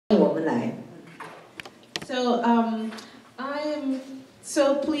我们来。So I am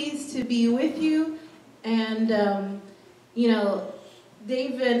so pleased to be with you, and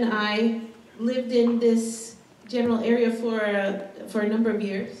Dave and I lived in this general area for a number of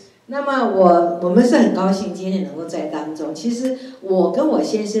years. 那么我们是很高兴今天能够在当中。其实我跟我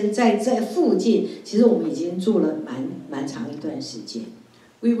先生在附近，其实我们已经住了蛮长一段时间。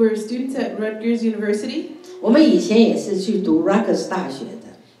We were students at Rutgers University. 我们以前也是去读 Rutgers 大学的。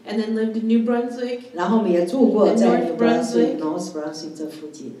 And then lived in New Brunswick. 然后我们也住过在 New Brunswick、North Brunswick 这附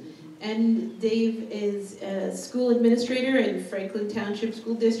近。And Dave is a school administrator in Franklin Township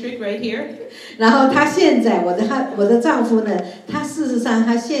School District right here. 然后他现在，我的丈夫呢，他事实上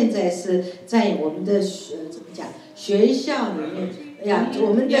他现在是在我们的怎么讲学校里面呀，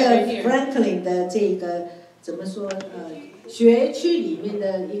我们的 Franklin 的这个怎么说学区里面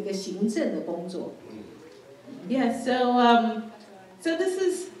的一个行政的工作。Yeah, so this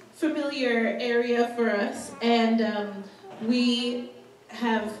is familiar area for us, and we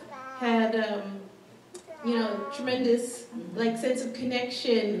have had tremendous sense of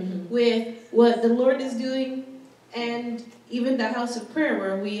connection with what the Lord is doing, and even the house of prayer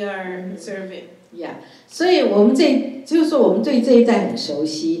where we are serving. Yeah, 所以我们就是说我们对这一代很熟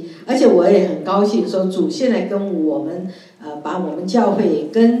悉，而且我也很高兴说主现在跟我们把我们教会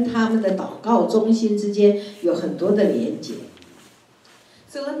跟他们的祷告中心之间有很多的连结。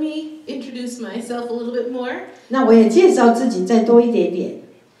So let me introduce myself a little bit more. 那我也介绍自己再多一点点。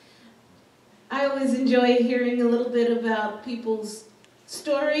I always enjoy hearing a little bit about people's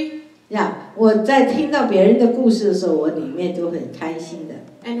story. 我在听到别人的故事的时候，我里面都很开心的。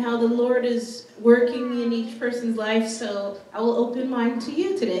And how the Lord is working in each person's life, so I will open mine to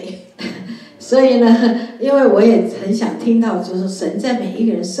you today. 所以呢，因为我也很想听到，就是神在每一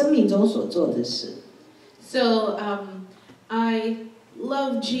个人生命中所做的事。So I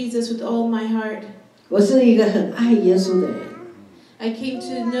love Jesus with all my heart. 我是一个很爱耶稣的人。I came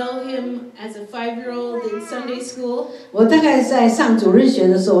to know him as a 5-year-old in Sunday school. 我大概在上主日学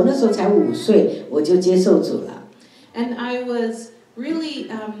的时候，那时候才5岁，我就接受主了。And I was really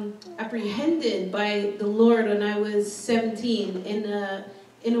apprehended by the Lord when I was 17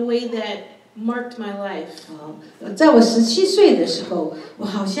 in a way that marked my life. 在我17岁的时候，我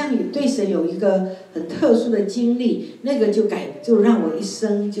好像对神有一个很特殊的经历，那个就让我一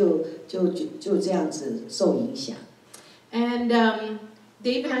生就这样子受影响。And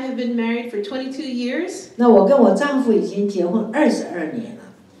Dave and I have been married for 22 years. 那我跟我丈夫已经结婚22年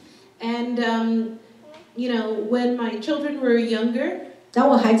了。And when my children were younger, 当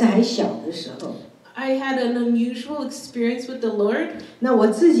我孩子还小的时候 I had an unusual experience with the Lord. 那我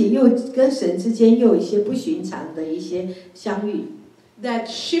自己又跟神之间又有一些不寻常的一些相遇 that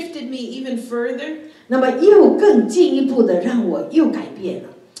shifted me even further. 那么又更进一步的让我又改变了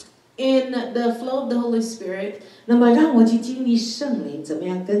in the flow of the Holy Spirit. 那么让我去经历圣灵，怎么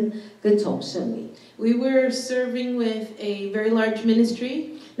样跟从圣灵。 We were serving with a very large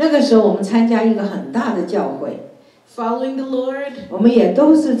ministry. 那个时候我们参加一个很大的教会 Following the Lord. 我们也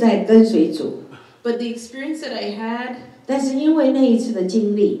都是在跟随主 But the experience that I had 但是因为那一次的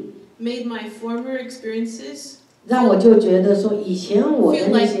经历 made my former experiences 让我就觉得说以前我的 feel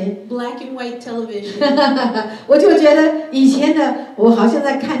那 like 些 black and white television. 我就觉得以前的我好像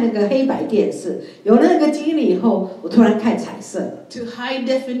在看那个黑白电视，有了那个经历以后，我突然看彩色了 To high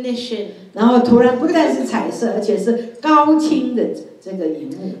definition. 然后突然不但是彩色，而且是高清的这个荧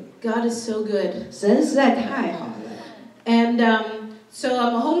幕。 God is so good. 神实在太好了。 And so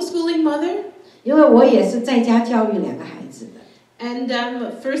I'm a homeschooling mother. 因为我也是在家教育2个孩子的。 And I'm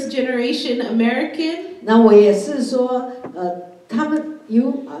a first generation American. 那我也是说，他们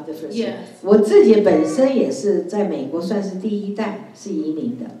you are the first. Yes. 我自己本身也是在美国算是第一代是移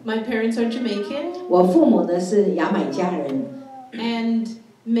民的。 My parents are Jamaican. 我父母呢是牙买加人。 And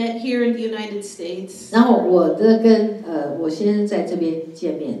met here in the United States. 然后我的跟我先生在这边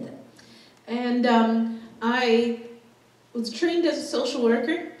见面的。 And I was trained as a social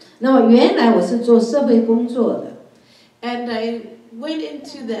worker. 那么原来我是做社会工作的。 And I went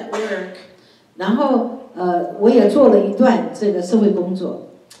into that work. 然后我也做了一段这个社会工作。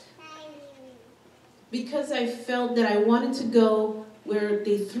 Because I felt that I wanted to go where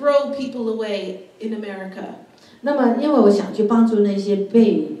they throw people away in America. 那么因为我想去帮助那些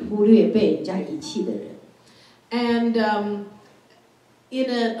被忽略、被人家遗弃的人。 And in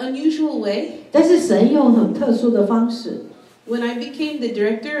an unusual way. 但是神用很特殊的方式。 When I became the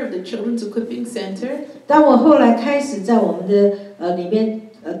director of the Children's Equipping Center. 当我后来开始在我们的里面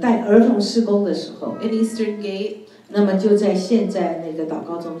带儿童事工的时候。 In Eastern Gate. 那么就在现在那个祷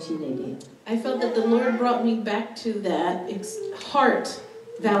告中心那边。 I felt that the Lord brought me back to that heart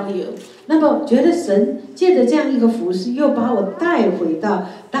value. 那么觉得神借着这样一个服事，又把我带回到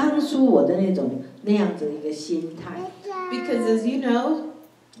当初我的那样子的一个心态。Because as you know,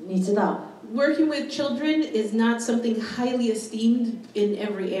 你知道 working with children is not something highly esteemed in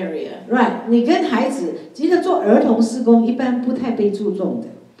every area. ，right？ 你跟孩子，其实做儿童事工一般不太被注重的，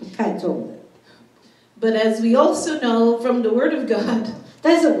不看重的。But as we also know from the Word of God,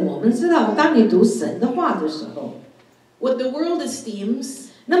 但是我们知道，当你读神的话的时候， what the world esteems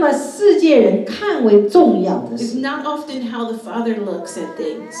那么世界人看为重要的 is 事， not often how the Father looks at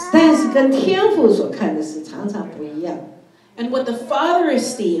things. 但是跟天父所看的事常常不一样。 And what the Father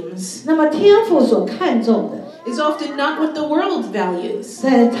esteems 那么天父所看重的， is often not what the world values.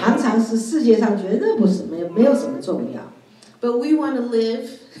 但常常是世界上觉得那不是没有什么重要。 But we want to live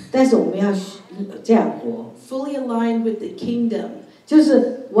但是我们要这样活， fully aligned with the kingdom, 就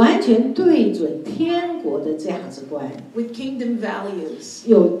是完全对准天国的价值观， with kingdom values.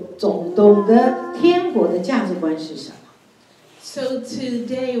 懂得天国的价值观是什么。 So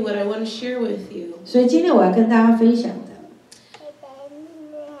today, what I want to share with you 所以今天我要跟大家分享的，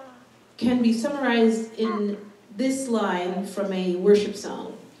 can be summarized in this line from a worship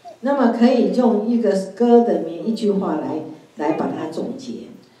song. 那么可以用一个歌的一句话来把它总结，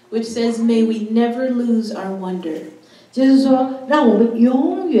 Which says, "May we never lose our wonder." 就是说，让我们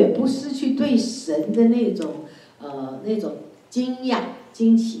永远不失去对神的那种惊讶、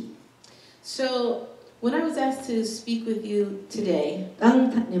惊奇。 So, when I was asked to speak with you today,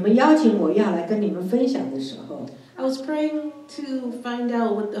 当你们邀请我要来跟你们分享的时候， I was praying to find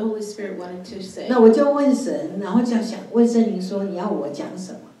out what the Holy Spirit wanted to say. 那我就问神，然后就想问圣灵说，你要我讲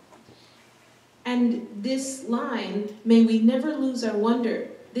什么？ And this line, "May we never lose our wonder,"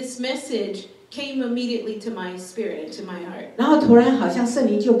 this message came immediately to my spirit and to my heart. 然后突然好像圣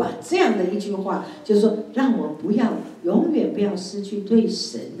灵就把这样的一句话，就是说，让我永远不要失去对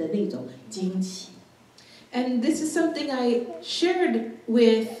神的那种惊奇。 And this is something I shared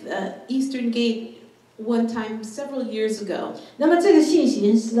with Eastern Gate one time several years ago. 那么这个信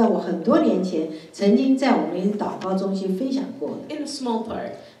息是在我很多年前曾经在我们祷告中心分享过的。 In a small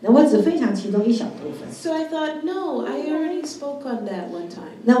part. 那我只分享其中一小部分。 So I thought, no, I already spoke on that one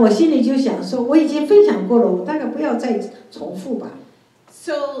time. 那我心里就想说，我已经分享过了，我大概不要再重复吧。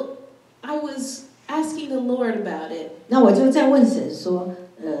 So I was asking the Lord about it. 那我就在问神说，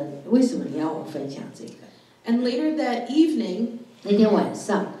为什么你要我分享这个？ And later that evening, 那天晚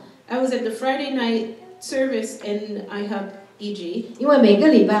上， I was at the Friday night service in IHUB EG. 因为每个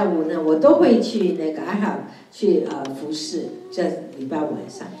礼拜五呢，我都会去那个 IHUB 去服侍，在礼拜晚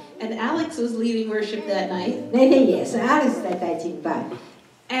上。 And Alex was leading worship that night. 那天也是 Alice 在带敬拜。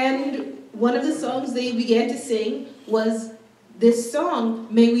 And one of the songs they began to sing was this song,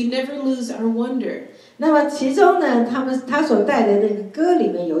 "May we never lose our wonder." 那么其中呢，他所带的那个歌里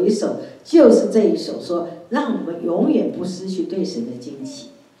面有一首，就是这一首说，让我们永远不失去对神的惊奇。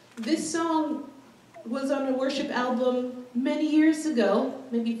 This song was on a worship album many years ago,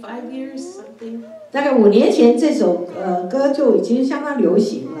 maybe 5 years, something. 大概5年前，这首歌就已经相当流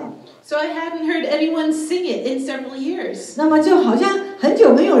行了。 So I hadn't heard anyone sing it in several years. 那么就好像很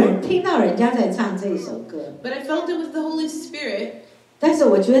久没有人听到人家在唱这一首歌， But I felt it was the Holy Spirit 但是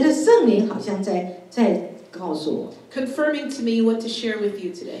我觉得圣灵好像在告诉我， confirming to me what to share with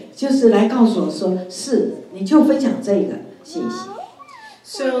you today. 就是来告诉我说，是你就分享这个信息。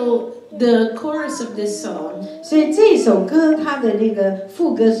 So the chorus of this song 所以这首歌它的那个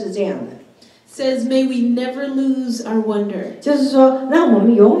副歌是这样的， says, "May we never lose our wonder." 就是说让我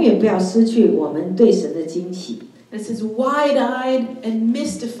们永远不要失去我们对神的惊奇， And it says, "Wide-eyed and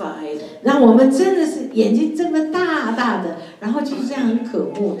mystified." 让我们真的是眼睛睁得大大的，然后就是这样很渴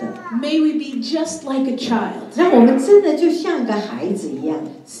慕的， May we be just like a child, 让我们真的就像个孩子一样，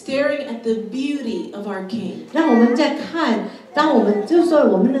 staring at the beauty of our King. 让我们在看，当我们就是说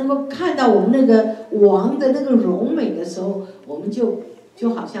我们能够看到我们那个王的那个荣美的时候，我们就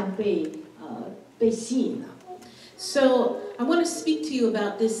好像被吸引了。 So I want to speak to you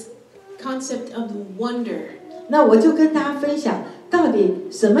about this concept of wonder. 那我就跟大家分享，到底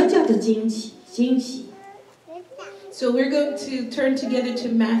什么叫做惊喜？惊喜。 So we're going to turn together to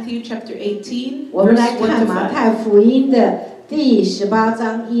Matthew chapter 18, 我们 verse 来 1看 to 马 5. 太福音的第18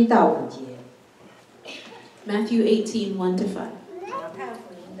章1到5节。 Matthew 18, 1 to 5. 马太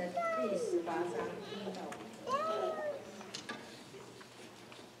福音的第18章1到5节。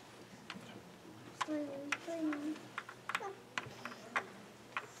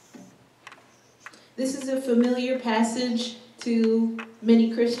This is a familiar passage to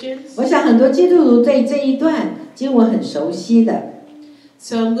many Christians. 我想很多基督徒对这一段经文很熟悉的，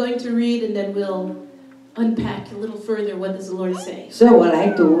 So I'm going to read and then we'll unpack a little further what does the Lord say. 所以我来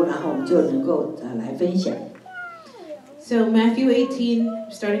读，然后我们就能够来分享。So Matthew 18,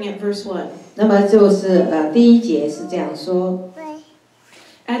 starting at verse 1. 那么就是第1节是这样说。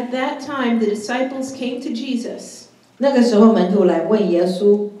At that time, the disciples came to Jesus. 那个时候门徒来问耶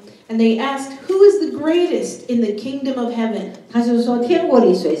稣。And they asked, "Who is the greatest in the kingdom of heaven?" 他就说天国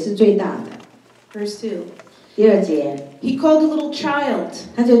里谁是最大的。Verse 2. 第2节。He called a little child.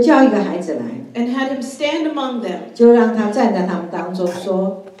 他就叫一个孩子来。And had him stand among them. 就让他站在他们当中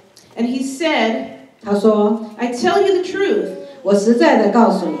说。And he said, 他说 "I tell you the truth. 我实在的告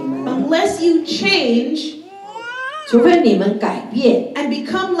诉你们 Unless you change 除非你们改变 and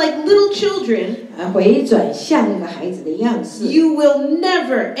become like little children, 回转像一个孩子的样式 you will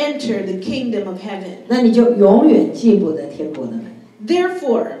never enter the kingdom of heaven." 那你就永远进不得天国的门。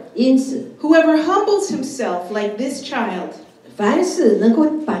 Therefore, 因此 whoever humbles himself like this child 凡是能够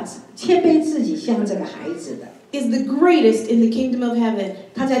把谦卑自己像这个孩子的 is the greatest in the kingdom of heaven.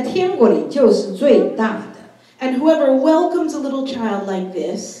 他在天国里就是最大的。 And whoever welcomes a little child like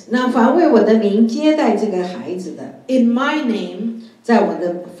this 那凡为我的名接待这个孩子的 in my name 在我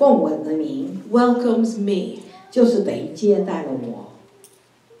的奉我的名 welcomes me. 就是等于接待了我。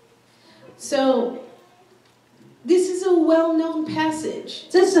 So this is a well-known passage.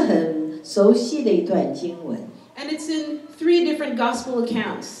 这是很熟悉的一段经文。 And it's in 3 different gospel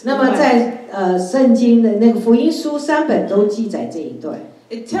accounts. 那么在圣经的那个福音书3本都记载这一段。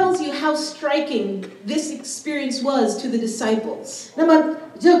 It tells you how striking this experience was to the disciples. 那么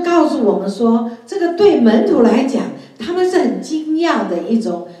就告诉我们说，这个对门徒来讲，他们是很惊讶的一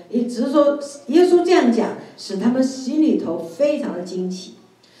种，也只是说耶稣这样讲，使他们心里头非常的惊奇。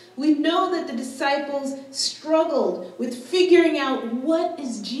 We know that the disciples struggled with figuring out what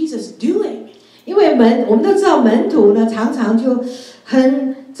is Jesus doing. 因为我们都知道门徒呢，常常就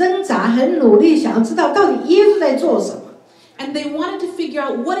很挣扎、很努力，想要知道到底耶稣在做什么。 And they wanted to figure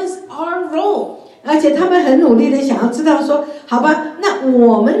out what is our role. 而且他们很努力的想要知道说，好吧，那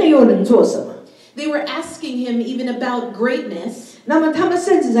我们又能做什么？ They were asking him even about greatness. 那么他们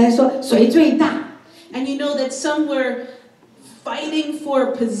甚至在说谁最大？ And you know that some were fighting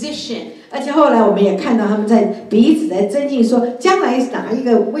for position. 而且后来我们也看到他们在彼此在争竞，说将来哪一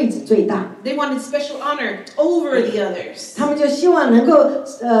个位置最大？ They wanted special honor over the others. 他们就希望能够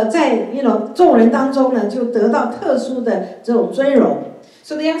在众人当中呢，就得到特殊的这种尊荣。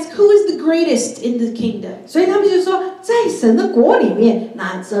 So they asked, "Who is the greatest in the kingdom?" 所以他们就说，在神的国里面，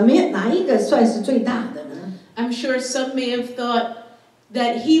哪一个算是最大的呢？ I'm sure some may have thought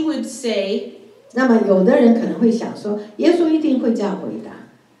that he would say, 那么有的人可能会想说，耶稣一定会这样回答。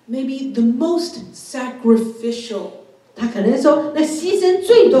 maybe the most sacrificial. 他可能说，那牺牲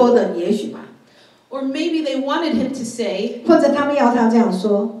最多的，也许吧。 Or maybe they wanted him to say, 或者他们要他这样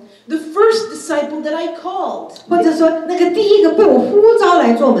说， the first disciple that I called, 或者说那个第一个被我呼召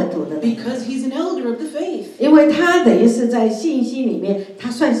来做门徒的那个， because he's an elder of the faith. 因为他等于是在信息里面，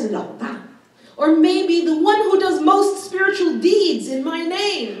他算是老大。 Or maybe the one who does most spiritual deeds in my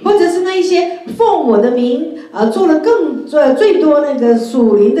name. 或者是那一些奉我的名做了最多那个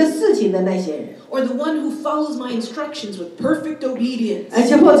属灵的事情的那些人， Or the one who follows my instructions with perfect obedience. 而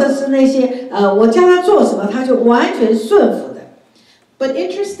且或者是那些我叫他做什么，他就完全顺服的。 But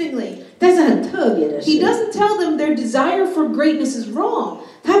interestingly, 但是很特别的是， he doesn't tell them their desire for greatness is wrong.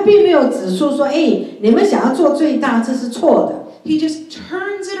 他并没有指出说，你们想要做最大，这是错的。 He just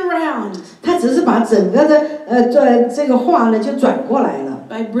turns it around 他只是把整个的这个话呢就转过来了，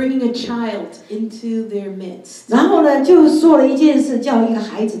 by bringing a child into their midst. 然后呢就说了一件事，叫一个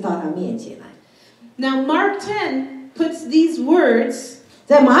孩子到他面前来。 Now Mark 10 puts these words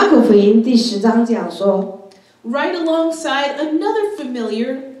在马可福音第10章这样说， right alongside another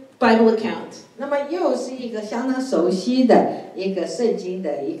familiar Bible account. 那么又是一个相当熟悉的一个圣经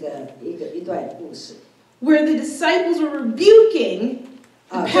的一段故事， where the disciples were rebuking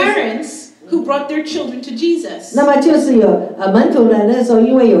the parents who brought their children to Jesus. 那么就是有门徒呢，那时候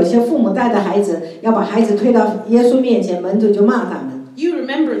因为有些父母带着孩子要把孩子推到耶稣面前，门徒就骂他们。 You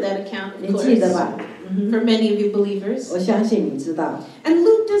remember that account, 你 of 记得 course, 吧？ for many of you believers. 我相信你知道。 And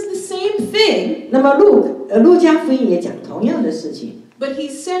Luke does the same thing, 那么路加福音也讲同样的事情， but he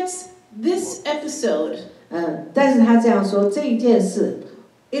sets this episode 但是他这样说这一件事，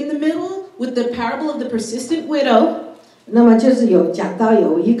 in the middle with the parable of the persistent widow. 那么就是讲到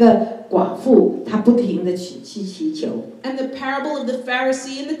有一个寡妇，她不停的去祈求， And the parable of the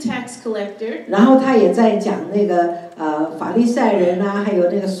Pharisee and the tax collector. 然后他也在讲那个法利赛人啊，还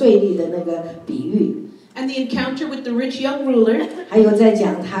有那个税吏的那个比喻， And the encounter with the rich young ruler. 还有在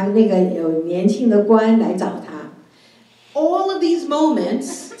讲他那个有年轻的官来找他。all of these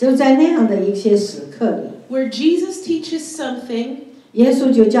moments 就在那样的一些时刻里， where Jesus teaches something 耶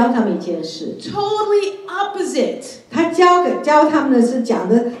稣就教他们一件事， totally opposite 他教他们的是讲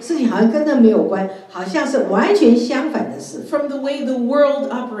的事情好像跟那没有关，好像是完全相反的事。 from the way the world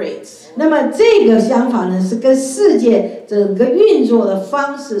operates. 那么这个想法呢，是跟世界整个运作的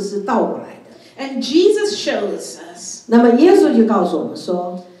方式是倒过来的。 And Jesus shows us 那么耶稣就告诉我们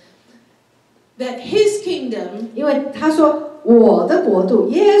说， that his kingdom 因为他说我的国度，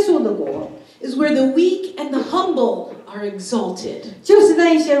耶稣的国， is where the weak and the humble are exalted. 就是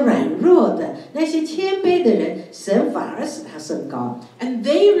那一些软弱的、那些谦卑的人，神反而使他升高， And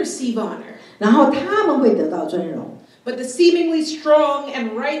they receive honor. 然后他们会得到尊荣。 But the seemingly strong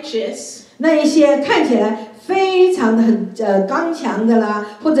and righteous 那一些看起来非常的刚强的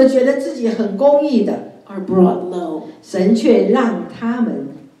啦，或者觉得自己很公义的， are brought low. 神却让他们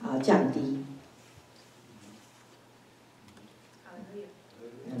降低。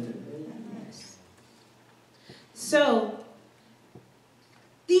So,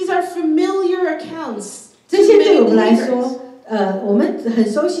 these are familiar accounts 这 to 些对 many 我们来 believers. 说，我们很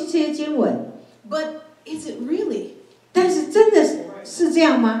熟悉这些经文， But is it really? 但是真的是这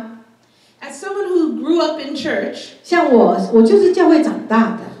样吗？ As someone who grew up in church, 像我就是教会长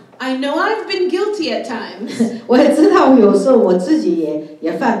大的， I know I've been guilty at times 我也知道有时候我自己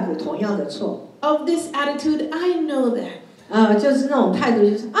也犯过同样的错， of this attitude. I know that. 就是那种态度，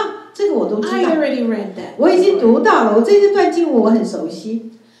就是这个我都知 I 道， already read that. 我已经读到了，我这段经文我很熟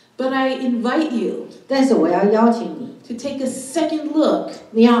悉， But I invite you 但是我要邀请你， to take a second look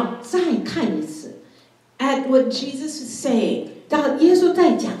你要再看一次， at what Jesus is saying 到耶稣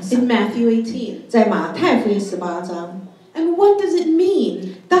在讲什 in 么， Matthew 18. 在马太福音18章， And what does it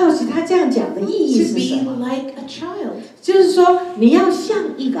mean 到底他这样讲的意义 to 是什 be 么？ like a child? 就是说，你要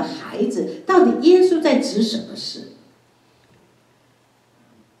像一个孩子，到底耶稣在指什么事？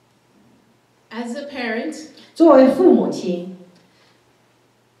 As a parent, 作为父母亲，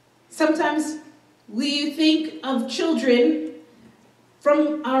 sometimes we think of children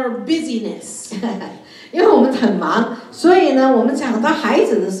from our busyness. 因为我们很忙，所以呢，我们讲到孩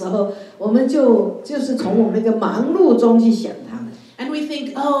子的时候，我们就是从我们那个忙碌中去想他们， And we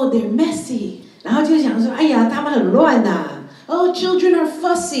think, oh, they're messy. 然后就想说，哎呀，他们很乱呐， Oh, children are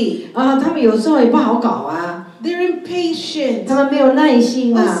fussy. 他们有时候也不好搞啊， They're impatient. 他们没有耐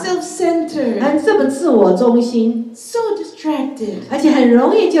心 Oh, 啊， self-centered. 还这么自我中心， So distracted. 而且很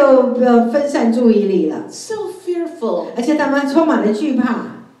容易就分散注意力了， So fearful. 而且他们充满了惧怕。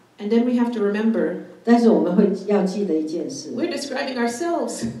 And then we have to remember, 但是我们要记得一件事， we're describing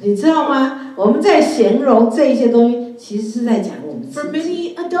ourselves. 你知道吗？我们在形容这一些东西，其实是在讲我们 For 自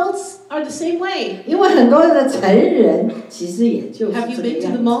己。 many adults are the same way. 因为很多的成人其实也就是 Have you 这个 been to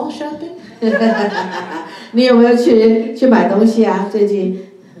样 the 子。 mall shopping? 你有没有去买东西啊？最近？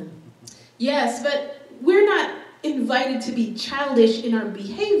 Yes, but we're not invited to be childish in our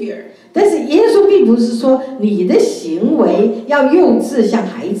behavior. 但是耶稣并不是说你的行为要幼稚像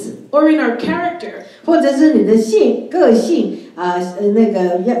孩子， Or in our character. 或者是你的个性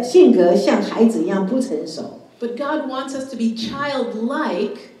要性格像孩子一样不成熟。 But God wants us to be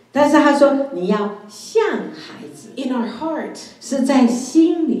childlike 但是他说你要像孩子， in our heart. 是在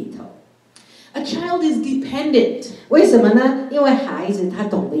心里头。 A child is dependent. 为什么呢？因为孩子他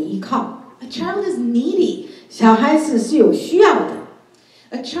懂得依靠， A child is needy. 小孩子是有需要的，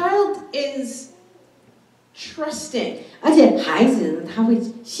 A child is trusting. 而且孩子呢他会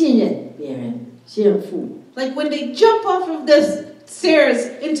信任别人，信任父母。 Like when they jump off of the stairs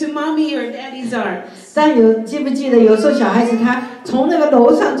into mommy or daddy's arms. 但记不记得有时候小孩子他从那个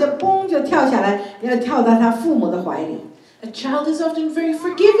楼上就嘣就跳下来，要跳到他父母的怀里。 A child is often very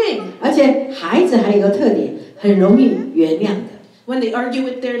forgiving. 而且孩子还有一个特点，很容易原谅的。 When they argue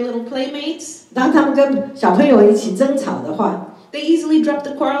with their little playmates, 当他们跟小朋友一起争吵的话， they easily drop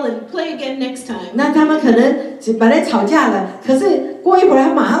the quarrel and play again next time. 那他们可能本来吵架了，可是过一会儿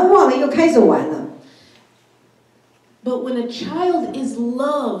他马上忘了，又开始玩了。 But when a child is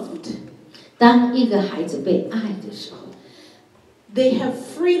loved, 当一个孩子被爱的时候， they have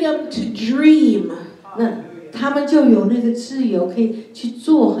freedom to dream. 那他们就有那个自由，可以去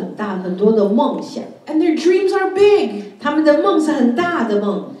做很多的梦想。 And their dreams are big. 他们的梦是很大的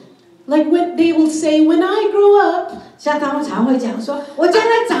梦， Like when they will say, when I grow up, 像他们常会讲说，我将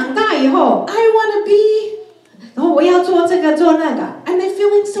来长大以后， I want to be, 然后我要做这个做那个， and they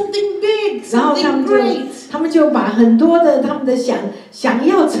feeling something big, 然后 something great. 他们就把很多的他们的想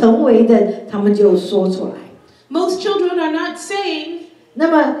要成为的，他们就说出来。 Most children are not saying, 那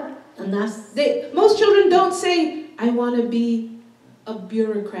么most children don't say, I want to be a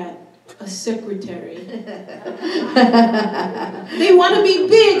bureaucrat. a secretary. They want to be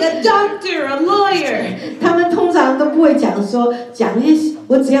big, a doctor, a lawyer. 他们通常都不会讲说一些，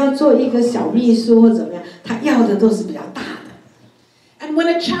我只要做一个小秘书或怎么样，他要的都是比较大的。And when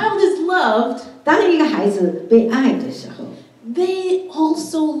a child is loved, 当一个孩子被爱的时候， they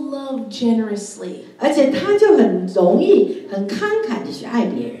also love generously. 而且他就很容易、很慷慨的去爱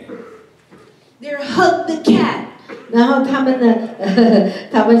别人。They hug the cat. 然后他们呢，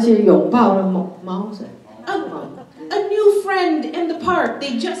他们去拥抱了猫。A new friend in the park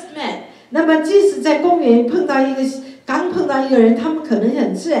they just met. 那么即使在公园刚碰到一个人，他们可能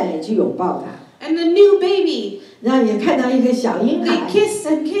很自然也去拥抱他。And the new baby. 然后也看到一个小婴孩。They kiss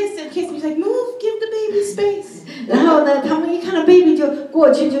and kiss and kiss. He's like, move, give the baby space. 然后呢，他们一看到 baby 就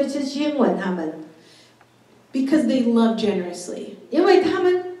过去就去亲吻他们。Because they love generously. 因为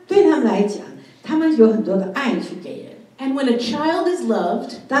对他们来讲，他们有很多的爱去给人。And when a child is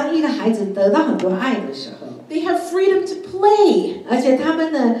loved, 当一个孩子得到很多爱的时候， they have freedom to play. 而且他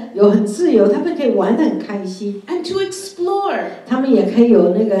们呢有很自由，他们可以玩得很开心。And to explore. 他们也可以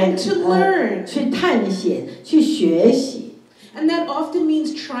有那个 And to learn. 去探险、去学习。And that often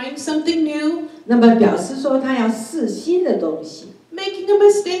means trying something new. 那么表示说他要试新的东西。Making a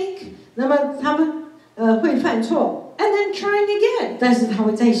mistake. 那么他们会犯错。And then trying again. 但是他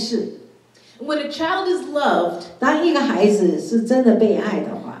会再试。When a child is loved, 当一个孩子是真的被爱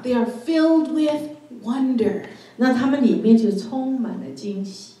的话， they are filled with wonder. 那他们里面就充满了惊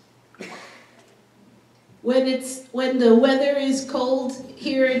喜。When the weather is cold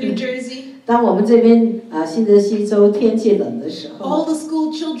here in New Jersey, 当我们这边新泽西州天气冷的时候 all the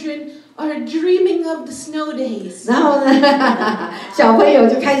school children are dreaming of the snow days. 然后呢，小朋友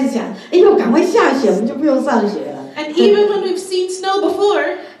就开始想，哎呦，赶快下雪，我们就不用上学了。And even when we've seen snow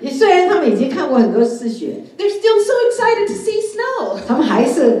before, 虽然他们已经看过很多次雪， they're still so excited to see snow. 他们还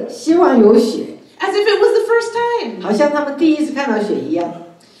是希望有雪， As if it was the first time. 好像他们第一次看到雪一样。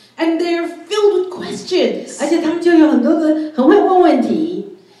And they're filled with questions. 而且他们就有很多的很会问问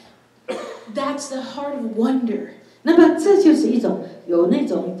题。That's the heart of wonder. 那么这就是一种有那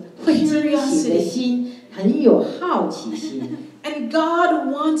种会惊喜的心，很有好奇心。And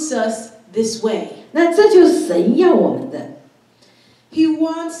God wants us this way. 那这就是神要我们的。He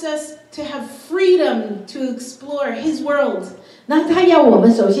wants us to have freedom to explore His world. 那他要我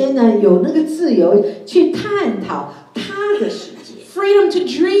们首先呢有那个自由去探讨他的世界。Freedom to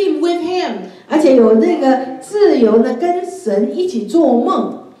dream with Him. 而且有那个自由呢跟神一起做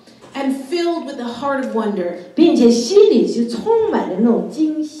梦。And filled with a heart of wonder. 并且心里是充满了那种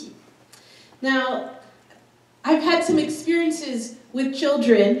惊喜。Now, I've had some experiences with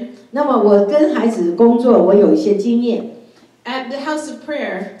children. 那么我跟孩子工作，我有一些经验。At the house of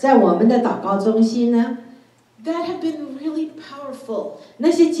prayer. 在我们的祷告中心呢 That have been really powerful. 那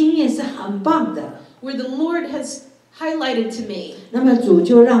些经验是很棒的。Where the Lord has highlighted to me. 那么主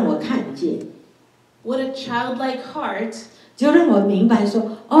就让我看见 What a childlike heart. 就让我明白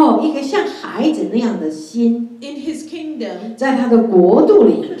说，哦，一个像孩子那样的心 In His kingdom. 在他的国度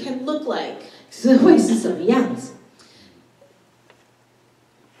里 Can look like. 会是什么样子。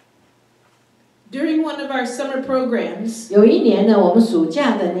During one of our summer programs, 有一年呢，我们暑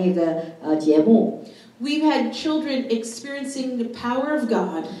假的那个节目 we've had children experiencing the power of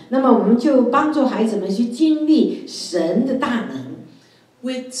God. 那么我们就帮助孩子们去经历神的大能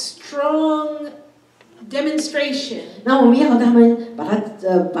With strong demonstration. 那我们要他们把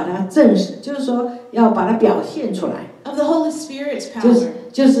它证实，就是说要把它表现出来 Of the Holy Spirit's power.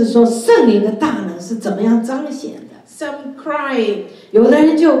 就是说圣灵的大能是怎么样彰显的。 Some crying. 有的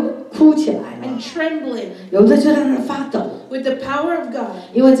人就哭起来了 And trembling. 有的就在那发抖 With the power of God.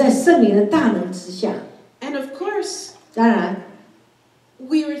 因为在圣灵的大能之下 And of course, 当然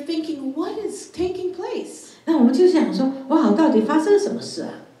we were thinking, what is taking place? 那我们就想说，哇，到底发生什么事啊？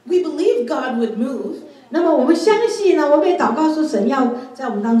 We believe God would move. 那么我们相信呢，我们也祷告说神要在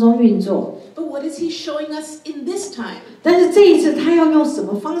我们当中运作。 But what is He showing us in this time? 但是这一次他要用什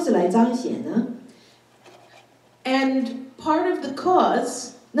么方式来彰显呢？ And part of the cause,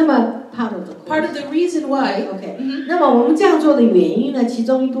 那么 part of the reason why, OK， 那么我们这样做的原因呢，其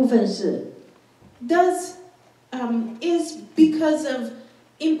中一部分是 is because of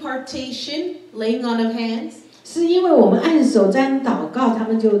impartation, laying on of hands. 是因为我们按手沾祷告，他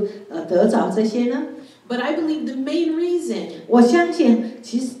们就得着这些呢。 But I believe the main reason 我相信，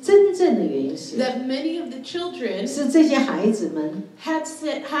其实真正的原因是 that many of the children 是这些孩子们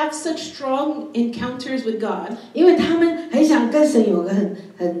have such strong encounters with God. 因为他们很想跟神有个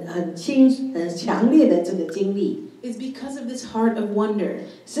很强烈的这个经历。 Is because of this heart of wonder.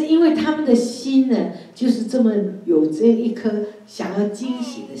 是因为他们的心呢，就是这么有这一颗想要惊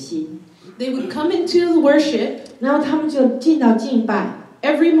喜的心。They would come into the worship 然后他们就进到敬拜，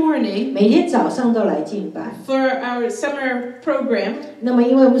 every morning 每天早上都来敬拜。 for our summer program. 那么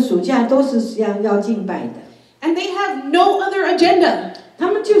因为我们暑假都是要敬拜的， And they have no other agenda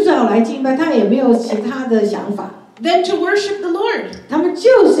他们就是要来敬拜，他也没有其他的想法， than to worship the Lord. 他们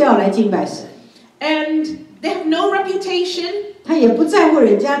就是要来敬拜神。 And they have no reputation. 他也不在乎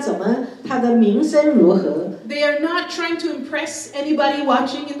人家怎么，他的名声如何， They are not trying to impress anybody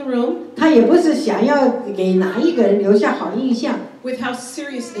watching in the room 他也不是想要给哪一个人留下好印象， with how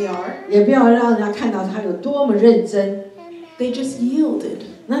serious they are. 也不要让人家看到他有多么认真。 They just yielded.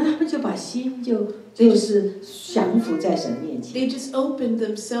 那他们就把心就是降服在神面前， They just opened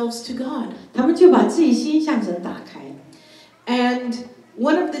themselves to God. 他们就把自己心向神打开。 And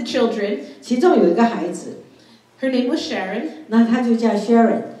one of the children, 其中有一个孩子， her name was Sharon, 那他就叫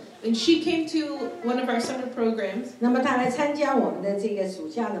Sharon， and she came to one of our summer programs. 那么他来参加我们的这个暑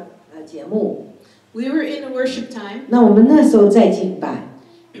假的节目。 We were in a worship time, 那我们那时候在敬拜，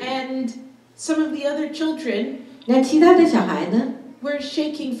 and some of the other children 那其他的小孩呢？ were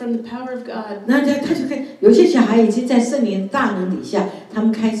shaking from the power of God. 那他就看，有些小孩已经在圣灵大能底下，他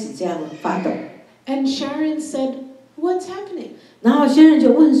们开始这样发抖。 And Sharon said, "What's happening?" 然后先生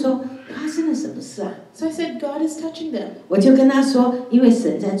就问说：“发生了什么事啊 So I said, "God is touching them." ？”我就跟他说：“因为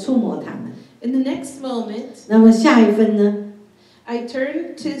神在触摸他们。 In the next moment, ”那么下一分呢， I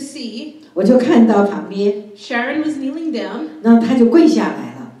turned to see 我就看到旁边， Sharon was kneeling down 然后他就跪下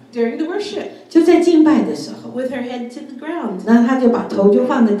来了， during the worship 就在敬拜的时候， with her head to the ground. 然后他就把头就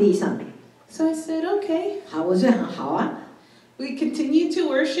放在地上。 So I said, "Okay." 好，我说好啊， We continued to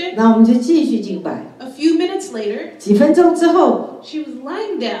worship. 那我们就继续敬拜。 A few minutes later, 几分钟之后， she was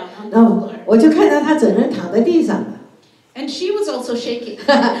lying down on the 然后 floor, 我就看到他整个人躺在地上了， and she was also shaking.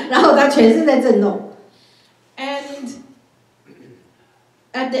 然后他全身在震动。 And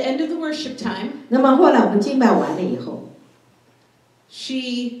at the end of the worship time, 那么后来我们敬拜完了以后，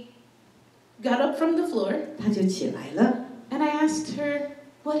 she got up from the floor, 他就起来了。 and I asked her,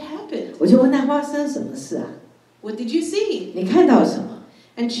 "What happened? 我就问他发生什么事啊？ What did you see?" 你看到什么？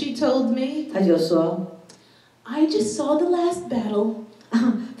 And she told me, 他就说 "I just saw the last battle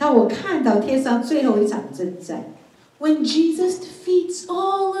我看到天上最后一场征战 when Jesus defeats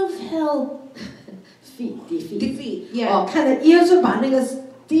all of hell." ，defeat， Defeat, yeah. 哦，看到耶稣把那个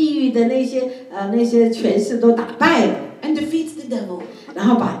地狱的那些权势都打败了， And defeats the devil. 然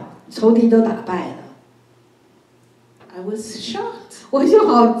后把仇敌都打败了， I was shocked. 我就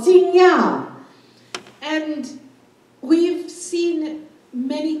好惊讶。 And we've seen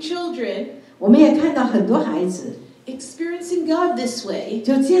many children 我们也看到很多孩子 experiencing God this way.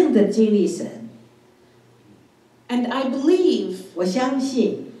 就这样的经历神， And I believe 我相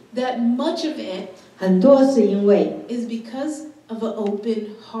信 that much of it 很多是因为 is because of an open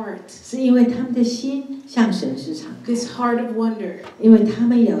heart. 是因为他们的心向神是敞开， This heart of wonder. 因为他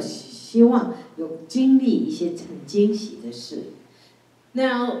们有希望有经历一些很惊喜的事。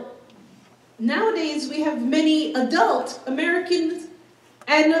 Now, nowadays we have many adult Americans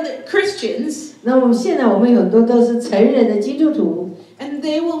and other Christians, 那我们现在我们有很多都是成人的基督徒， and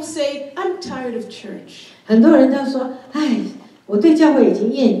they will say, "I'm tired of church. 很多人都说：“哎，我对教会已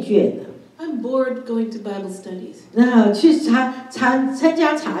经厌倦了。 I'm bored going to Bible studies." 那去参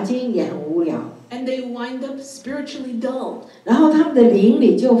加查经也很无聊， And they wind up spiritually dull. 然后他们的灵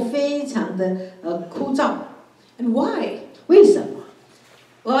里就非常的枯燥。 And why? 为什么？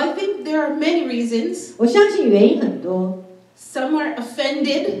 Well, I think there are many reasons. 我相信原因很多， Some are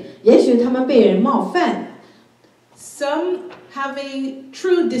offended. 也许他们被人冒犯， Some have a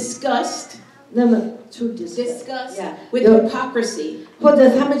true disgust 那么出 disgust Yeah. with Yeah. hypocrisy. 或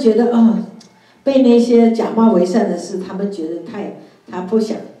者他们觉得被那些假冒为善的事，他们觉得他不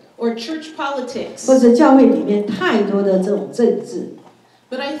想， Or church politics. 或者教会里面太多的这种政治。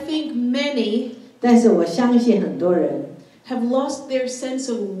 But I think many 但是我相信很多人 have lost their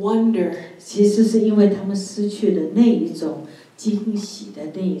sense of wonder. 其实是因为他们失去了那一种惊喜的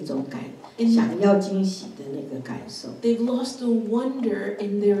那一种想要惊喜的那个感受， They've lost the wonder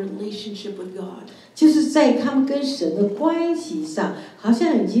in their relationship with God. 就是在他们跟神的关系上，好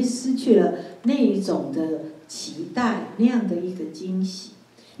像已经失去了那一种的期待，那样的一个惊喜。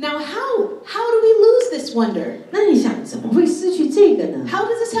 Now, how do we lose this wonder? 那你想，怎么会失去这个呢？ How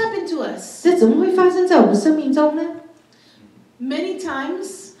does this happen to us? 这怎么会发生在我们生命中呢？ Many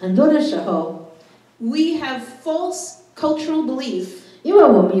times 很多的时候， we have false cultural belief 因为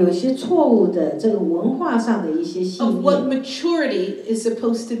我们有一些错误的这个文化上的一些 of 信 what 念， maturity is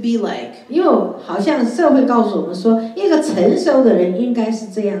supposed to be like. 因为好像社会告诉我们说，一个成熟的人应该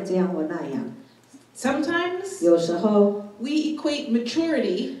是这样这样或那样。Sometimes 有时候 we equate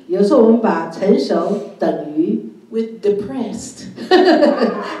maturity 有时候我们把成熟等于 with depressed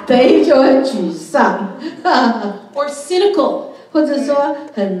等于就很沮丧or cynical 或者说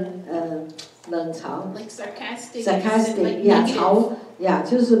很冷嘲 like sarcastic sarcastic like 嘲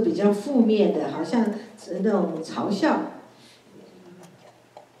就是比较负面的，好像是那种嘲笑。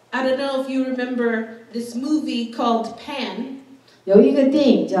I don't know if you remember this movie called Pan 有一个电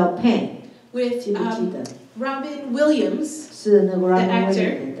影叫 Pan， with 记不记得？ Robin Williams 是那个 Robin actor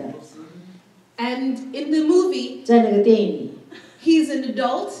Williams 的。and in the movie 在那个电影里 he's an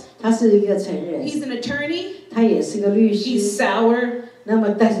adult 他是一个成人， he's an attorney 他也是个律 he's 师。sour 那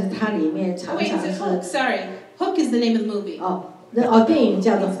么，但是他里面常 wait 常 is it 是 Hook sorry Hook is the name of the movie 电影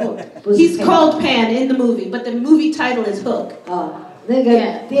叫做 Hook， 不是 he's Pan called Pan in the movie but the movie title is Hook 那个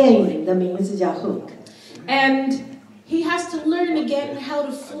电影的名字叫 Hook， and he has to learn again how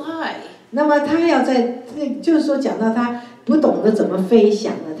to fly 那么他要就是说讲到他不懂得怎么飞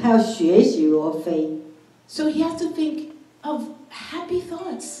翔了，他要学习如何飞。So he has to think of happy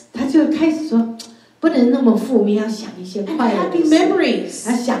thoughts 他就开始说，不能那么负面，要想一些 and 快乐 happy 的事。 memories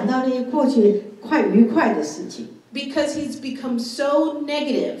他想到那些过去愉快的事情， because he's become so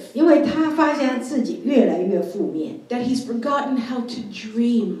negative 因为他发现自己越来越负面， that he's forgotten how to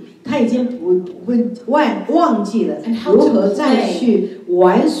dream 他已经忘记了 And how 如 to 何再 play 去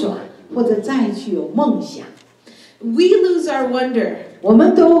玩耍，或者再去有梦想。we lose our wonder 我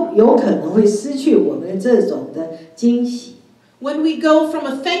们都有可能会失去我们这种的惊喜。 when we go from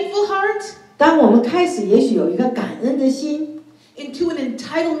a thankful heart 当我们开始也许有一个感恩的心， into an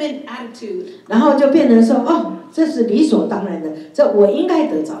entitlement attitude 然后就变成说，这是理所当然的，这我应该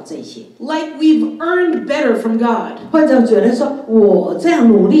得着这些， like we've earned better from God 或者觉得说我这样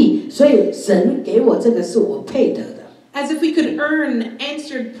努力，所以神给我这个是我配得的， as if we could earn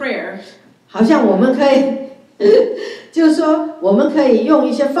answered prayer 好像我们可以就是说我们可以用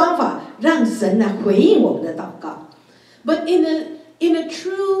一些方法让神来回应我们的祷告。 but in a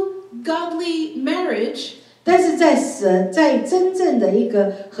true godly marriage 但是在真正的一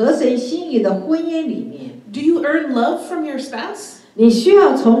个合神心意的婚姻里面， do you earn love from your spouse 你需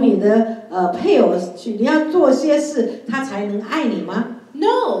要从你的配偶去，你要做些事，他才能爱你吗？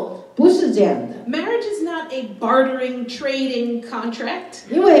 no 不是这样的， marriage is not a bartering trading contract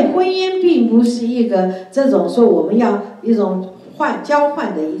因为婚姻并不是一个这种说我们要一种交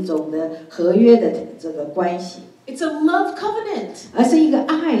换的一种的合约的这个关系， it's a love covenant 而是一个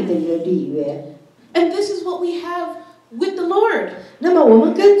爱的一个立约。 and this is what we have with the Lord 那么我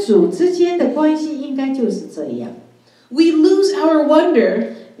们跟主之间的关系应该就是这样， we lose our wonder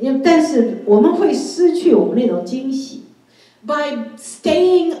但是我们会失去我们那种惊喜。 by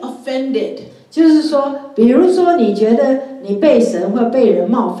staying offended 就是说，比如说你觉得你被神或被人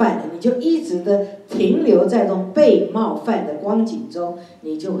冒犯了，你就一直的停留在这种被冒犯的光景中，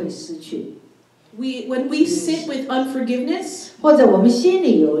你就会失去。when we sit with unforgiveness 或者我们心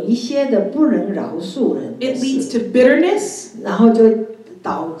里有一些的不能饶恕人的 it leads 事， to bitterness 然后就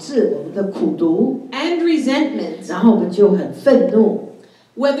导致我们的苦毒， and resentment 然后我们就很愤怒，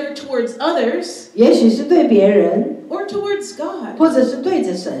 whether towards others 也许是对别人， or towards God 或者是对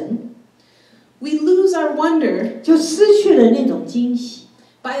着神， we lose our wonder 就失去了那种惊喜。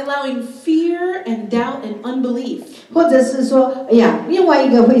 by allowing fear and doubt and unbelief 或者是说，另外一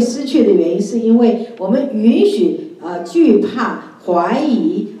个会失去的原因，是因为我们允许惧怕、怀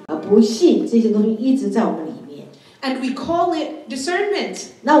疑、不信这些东西一直在我们里面。and we call it discernment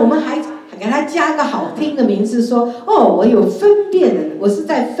那我们还给它加个好听的名字，说我有分辨的，我是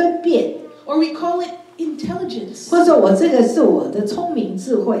在分辨， or we call it intelligence 或者我这个是我的聪明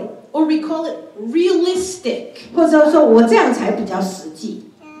智慧， or we call it realistic 或者说我这样才比较实际。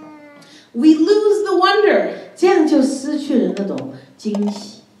 we lose the wonder 这样就失去了那种惊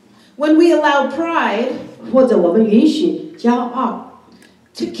喜。 when we allow pride 或者我们允许骄傲，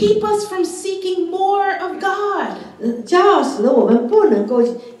 to keep us from seeking more of God 骄傲使得我们不能够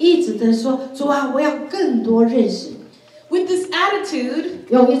一直的说，主啊，我要更多认识你。 with this attitude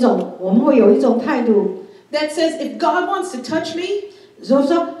我们会有一种态度， that says if God wants to touch me 说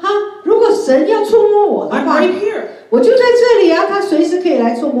如果神要触摸我的 I'm 话， right here 我就在这里啊，他随时可以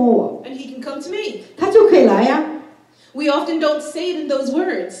来触摸我， and he can come to me 他就可以来啊。 we often don't say it in those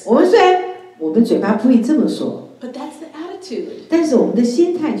words 我们虽然我们嘴巴不会这么说， but that's the attitude 但是我们的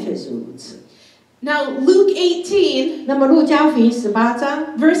心态却是如此。 now Luke 18那么路加福音18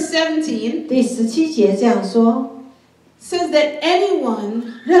章 verse 17第17节这样说， says that anyone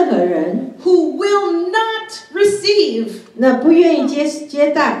任何人 who will not receive 那不愿意接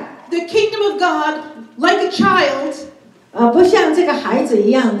待 the kingdom of God like a child 不像这个孩子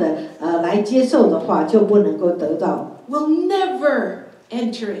一样的来接受的话，就不能够得到， will never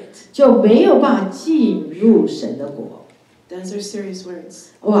enter it. 就没有办法进入神的国。 Those are serious words.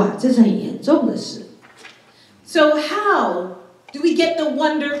 哇，这是很严重的事。 So how do we get the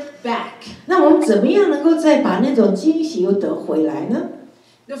wonder back? 那我们怎么样能够再把那种惊喜又得回来呢？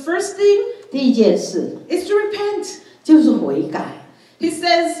 The first thing 第一件事 is to repent. 就是悔改， He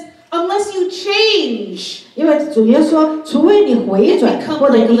says, unless you change, 因为主耶稣说，除非你回转 become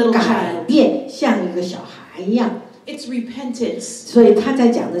或者 like a 你 little 改变，像一个小孩一样， it's repentance. 所以他在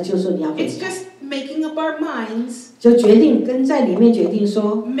讲的就是说你要悔 It's 改， just making up our minds, 就决定跟在里面决定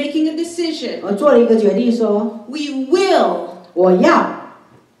说， making a decision. 我做了一个决定说， We will 我要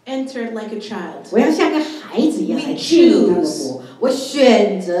enter like a child. 我要像个孩子一样来进入他的国，我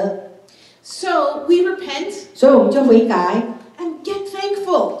选择， So we repent 所以我们就悔改， and get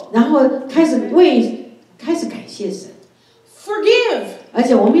thankful. 然后开始感谢神， Forgive. 而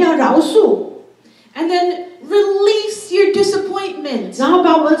且我们要饶恕。 And then release your disappointment. 然后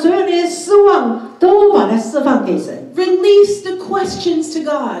把我们所有那些失望都把它释放给神， Release the questions to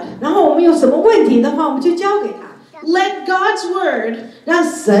God. 然后我们有什么问题的话，我们就交给他， Let God's word 让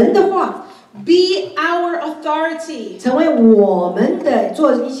神的话 be our authority 成为我们的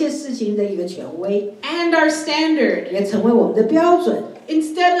做一些事情的一个权威， and our standard 也成为我们的标准，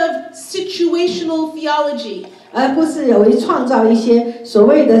 instead of situational theology. 而不是有创造一些所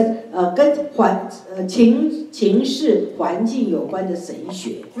谓的跟情势环境有关的神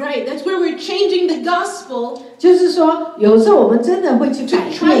学。 Right, that's where we're changing the gospel 就是说，有时候我们真的会去改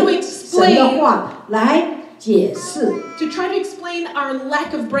变神的话来解释， to try to explain our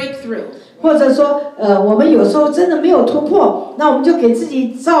lack of breakthrough. 或者说，我们有时候真的没有突破，那我们就给自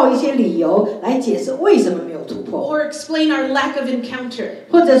己造一些理由来解释为什么没有突破， Or explain our lack of encounter.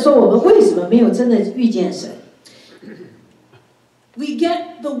 或者说我们为什么没有真的遇见神。 We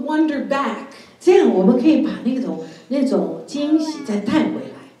get the wonder back 这样我们可以把那种惊喜再带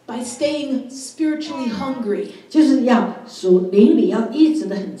回来， by staying spiritually hungry 就是要属灵里要一直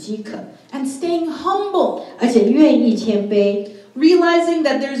的很饥渴， and staying humble, 而且愿意谦卑， realizing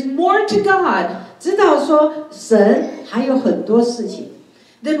that there's more to God 知道说神还有很多事情，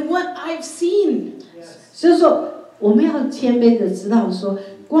 than what I've seen. 所以说我们要谦卑的知道说，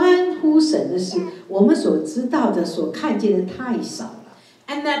关乎神的事，我们所知道的、所看见的太少了，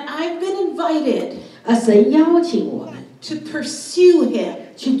 And that I've been invited 而神邀请我们 to pursue Him.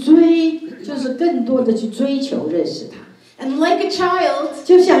 去追，就是更多的去追求认识他， And like a child,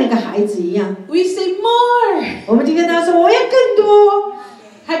 就像一个孩子一样， we say more. 我们就跟他说我要更多。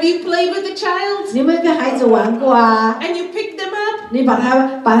 Have you played with a child 你有没有跟孩子玩过啊？ and you pick them up 你把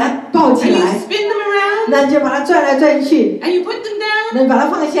他抱起 and you 来， spin them around 那你就把他转来转去， and you put them down? 那你把他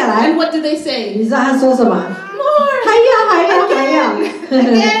放下来， And what do they say? 你知道他说什么？ More. 还要，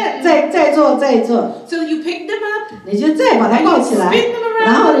 Again. 再做， So you pick them up 你就再把他抱起来， spin them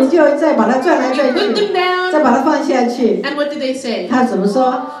然后 around 你就再把他转来 and 转 put 去， them down. 再把他放下去。 And what do they say? 他怎么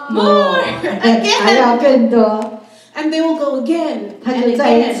说 More. 还要 Again. 更多， And they will go again 他 and 就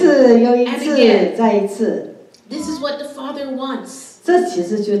再一 again. 次又一 and 次 again. 再一次。 This is what the Father wants. 这其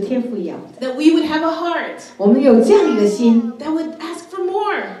实就是天父要的， That we would have a heart 我们有这样一个心， that would ask for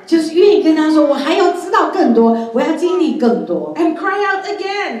more 就是愿意跟他说，我还要知道更多，我要经历更多， and cry out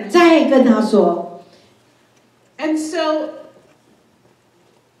again. 再跟他说。 And so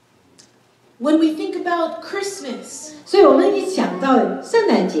when we think about Christmas 所以我们一想到圣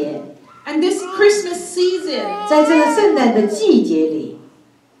诞节， and this Christmas season, 在这个圣诞的季节里，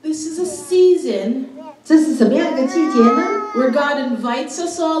 this is a season 这是什么样一个季节呢？ where God invites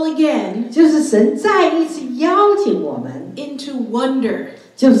us all again 就是神再一次邀请我们， into wonder.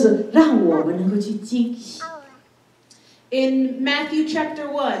 就是让我们能够去惊喜。 In Matthew chapter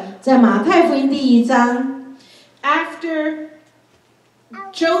 1, 在马太福音第1章， after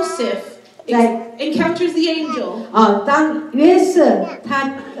Joseph Right. encounters the angel, 当约瑟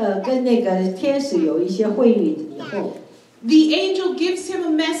他跟那个天使有一些会遇以后， the angel gives him a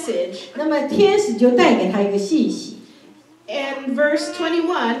message. 那么天使就带给他一个信息， And verse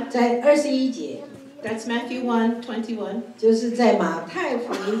 21, 在21节， that's Matthew 1:21. 就是在马太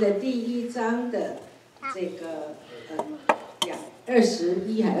福音的第1章的这个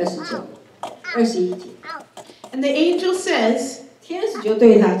21还29，21节。 And the angel says, 天使就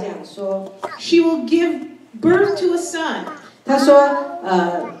对他这样说， she will give birth to a son.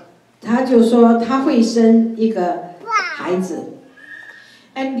 他就说他会生一个孩子，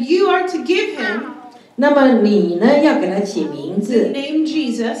 And you are to give him 那么你呢要给他起名 the 字， name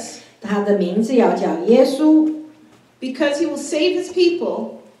Jesus, 他的名字要叫耶稣， because he will save his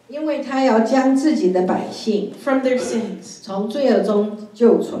people 因为他要将自己的百姓 from their sins. 从罪恶中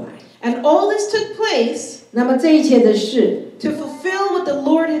救出来。 And all this took place 那么这一切的事 to fulfill what the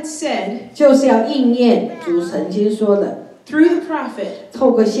Lord had said 就是要应验主曾经说的， through the prophet.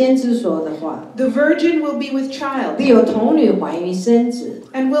 透过先知说的话， The virgin will be with child 必有童女怀孕生子，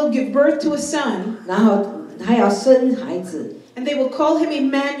 and will give birth to a son, 然后他要生孩子， and they will call him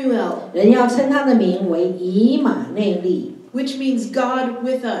Emmanuel, 人要称他的名为以马内利， which means God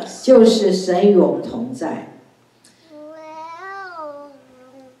with us. 就是神与我们同在。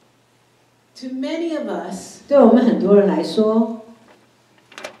 To many of us, 对我们很多人来说，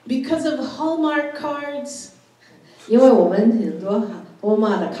 because of Hallmark cards 因为我们很多欧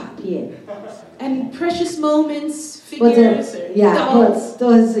玛的卡片， and precious moments 或者 figures or 呀，或 dolls,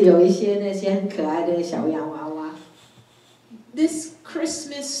 都是有一些那些很可爱的小洋娃娃。 this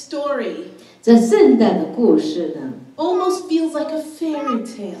Christmas story 这圣诞的故事呢， almost feels like a fairy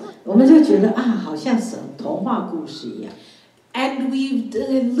tale. 我们就觉得啊，好像是童话故事一样。 And we've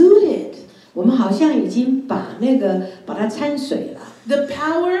diluted 我们好像已经把它掺水了， the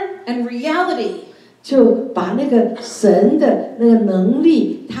power and reality 就把那个神的那个能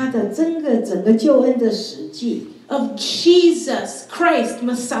力，他的整个救恩的实际， of Jesus Christ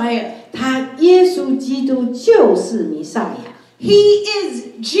Messiah. 他耶稣基督就是弥赛亚， He is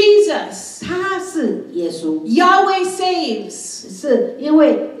Jesus. 他是耶稣， Yahweh saves. 是因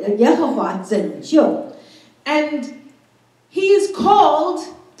为耶和华拯救， And he is called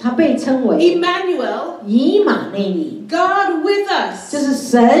他被称为 Emmanuel, 以马内利， God with us. 就是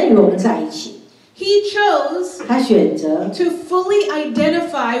神与我们在一起。 He chose 他选择， to fully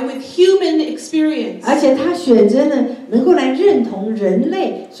identify with human experience. 而且他选择呢，能够来认同人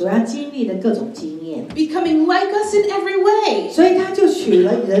类所要经历的各种经验， Becoming like us in every way. 所以他就取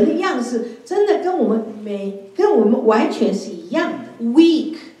了人的样式，真的跟我们完全是一样的，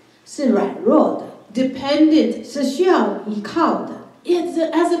 Weak, 是软弱的， dependent. 是需要依靠的，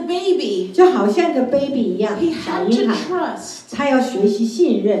 As a baby, 就好像个 baby 一样， he 小 had 婴 to 孩， trust 他要学习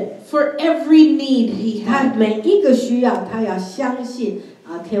信任， for every need he 他 had. 每一个需要，他要相信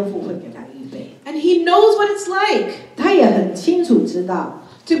天父会给他预备， And he knows what it's like 他也很清楚知道，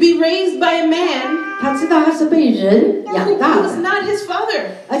 to be raised by a man 他知道他是被人 who 养大 was 的， not his father.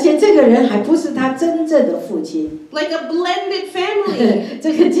 而且这个人还不是他真正的父亲， Like a blended family.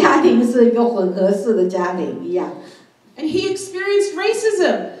 这个家庭是一个混合式的家庭一样， And he experienced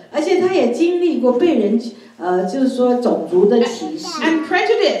racism 而且他也经历过被人就是说种族的歧视， and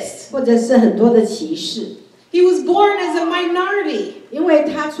prejudice. 或者是很多的歧视， He was born as a minority, 因为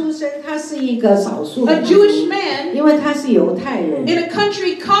他出生他是一个少数 a 民族 Jewish man 因为他是犹太人， in a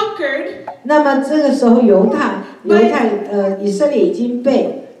country conquered 那么这个时候以色列已经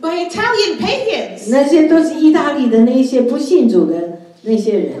被 by Italian pagans, 那些都是意大利的那些不信主的那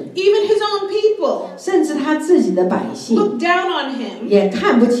些人， even his own people 甚至他自己的百姓 looked down on him 也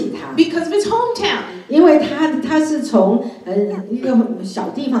看不起他， because of his hometown. 因为他是从一个小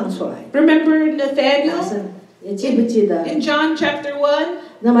地方出来的。 Remember Nathaniel 也记不记得？ in John chapter 1?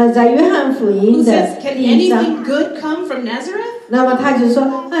 那么在约翰福 Who 音的 says, Can 第1章， anything good come from Nazareth? 那么他就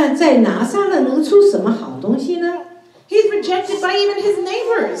说，在拿撒勒能出什么好东西呢？ He's rejected by even his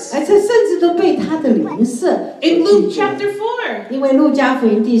neighbors. 而且甚至都被他的邻舍 In 拒 Luke 绝。 chapter 4, 因为路加福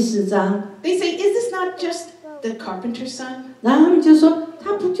音第4章， they say, Is this not just the carpenter's son? 然后他们就说，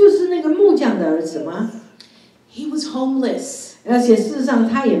他不就是那个木匠的儿子吗？ He was homeless. 而且事实上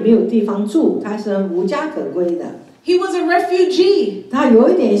他也没有地方住，他是无家可归的， He was a refugee 他有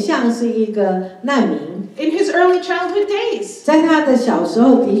一点像是一个难民。 in his early childhood days. 在他的小时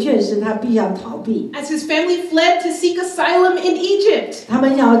候，的确是他必要逃避， As his family fled to seek asylum in Egypt, 他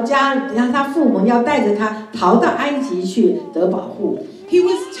们让他父母要带着他逃到埃及去得保护。 he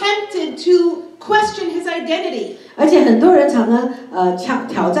was tempted to question his identity. 而且很多人常常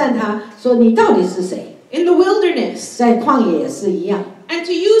挑战他说：“你到底是谁？” In the wilderness, 在旷野也是一样， and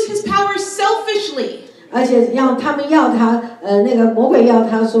to use his power selfishly. 而且他们要他那个魔鬼要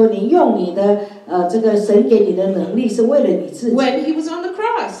他说：“你用你的这个神给你的能力是为了你自己。” When he was on the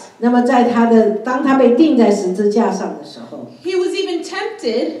cross, 那么当他被钉在十字架上的时候， he was even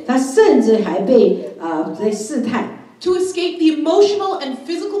tempted 他甚至还被试探。 to escape the emotional and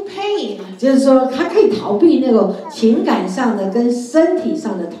physical pain 就是说，他可以逃避那种情感上的跟身体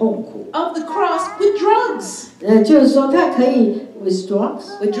上的痛苦。 of the cross with drugs. 就是说，他可以 with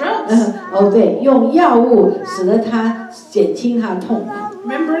drugs， With drugs. 对，用药物使得他减轻他的痛苦。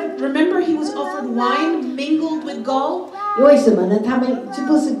 Remember, he was offered wine mingled with gall. 为什么呢？他们就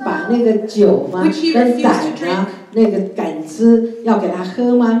不是把那个酒吗？ Which he 跟 refused 胆 to drink. 啊，那个胆汁要给他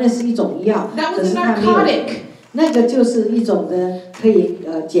喝吗？那是一种药， That 可 was 是 a 他没有。 narcotic. 那个就是一种的可以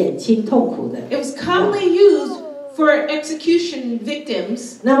减轻痛苦的。It was commonly used for execution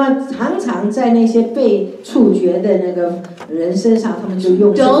victims. 那么常常在那些被处决的那个人身上，他们就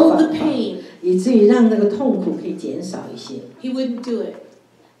用这个 Dull 方 the 法， pain. 以至于让那个痛苦可以减少一些。 He wouldn't do it.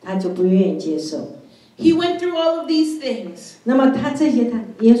 他就不愿意接受。 He went through all of these things. 那么他这些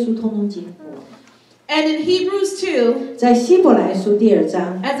耶稣通通经过。 And in Hebrews 2, 在希伯来书第2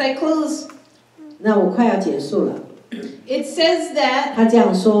章， as I close, 那我快要结束了。 it says that 他这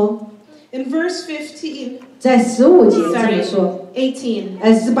样说， in verse 15, 在15节这么说， 18,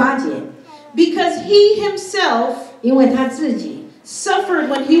 18节， because he himself 因为他自己 suffered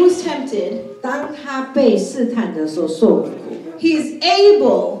when he was tempted, 当他被试探的时候受了苦， he is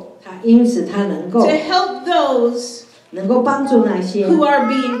able 因此他能够 to help those 能够帮助那些 who are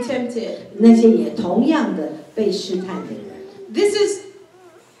being tempted. 那些也同样的被试探的人。 This is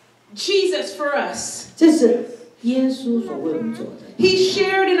Jesus for us. 这是耶稣所为我们做的。 He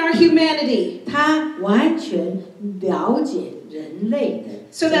shared in our humanity 他完全了解人类的，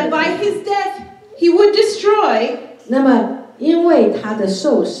 so that by his death he would destroy 那么因为他的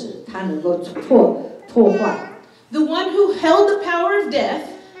受死，他能够破坏， the one who held the power of death,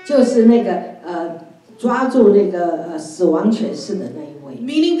 就是那个抓住那个死亡权势的那一位，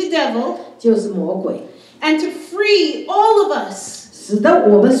 meaning the devil, 就是魔鬼， and to free all of us 使得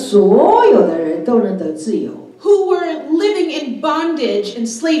我们所有的人都能得自由。 who were living in bondage and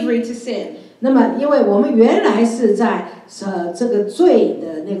slavery to sin. 那么，因为我们原来是在这个罪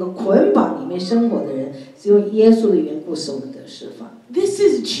的那个捆绑里面生活的人，是因为耶稣的缘故使我们得释放。 This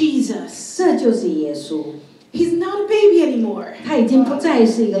is Jesus. 这就是耶稣， He's not a baby anymore, 他已经不再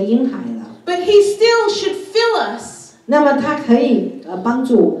是一个婴孩了。 but he still should fill us 那么他可以帮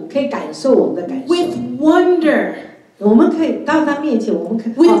助，可以感受我们的感受。 with wonder. 我们可以到他面前，我们可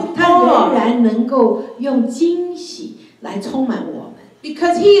以， With 他仍然能够用惊喜来充满我们，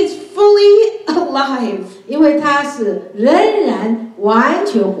 Because he is fully alive 因为他是仍然完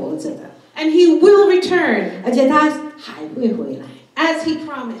全活着的， and he will return 而且他还会回来， as he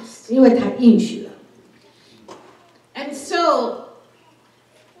promised. 因为他应许了。 And so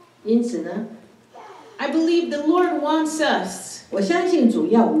因此呢， I believe the Lord wants us 我相信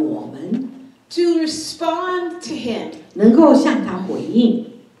主要我们 to respond to him. 能够向他回应。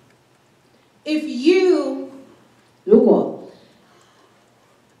 If you 如果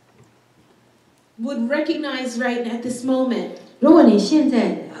would recognize right at this moment, 如果你现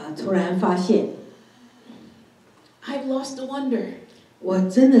在突然发现， I've lost the wonder. 我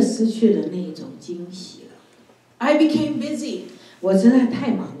真的失去了那一种惊喜了， I became busy. 我真的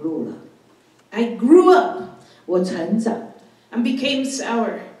太忙碌了， I grew up 我成长。 and became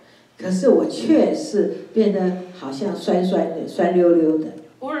sour. 可是我却是变得好像酸酸的、酸溜溜的，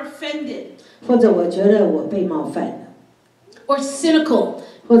 Or offended. 或者我觉得我被冒犯了， Or cynical.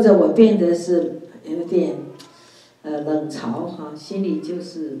 或者我变得是有点冷嘲哈，心里就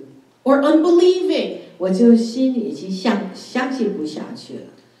是 Or unbelieving. 我就心里已经相信不下去了。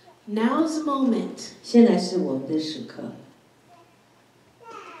 Now's the moment 现在是我们的时刻，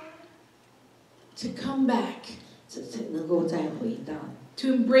 to come back, 能够再回到， to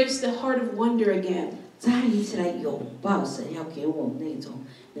embrace the heart of wonder again. 再一次来拥抱神要给我们那种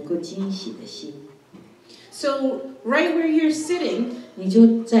能够惊喜的心。 So, right where you're sitting, 你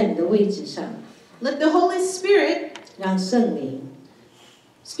就在你的位置上， let the Holy Spirit 让圣灵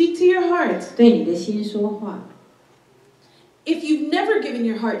speak to your heart. 对你的心说话。 If you've never given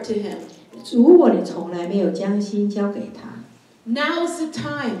your heart to Him, 如果你从来没有将心交给他， now's the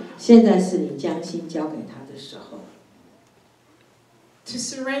time 现在是你将心交给他的时候。 to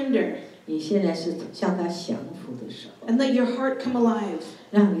surrender 你现在是向他降服的时候， and let your heart come alive.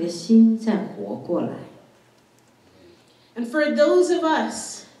 让你的心再活过来。 And for those of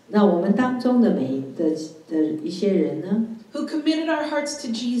us 那我们当中的一些人呢， who committed our hearts to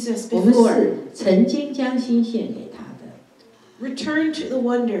Jesus 我们 before, 是曾经将心献给他的， return to the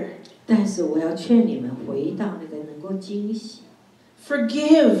wonder. 但是我要劝你们回到那个能够惊喜、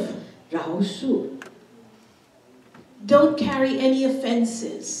 Forgive. 饶恕， Don't carry any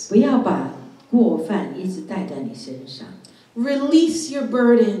offenses. 不要把过犯一直带在你身上， Release your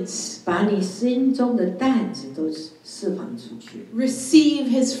burdens. 把你心中的担子都释放出去， Receive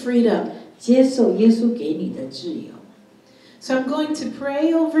His freedom. 接受耶稣给你的自由。 So I'm going to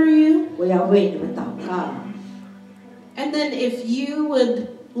pray over you. 我要为你们祷告。 And then if you would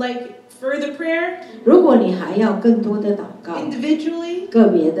like further prayer 如果你还要更多的祷告， individually, 个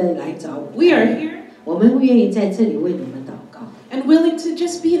别的来找我， we are here 我们愿意在这里为你们祷告， and willing to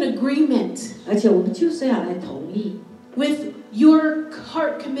just be in agreement 而且我们就是要来同意， with your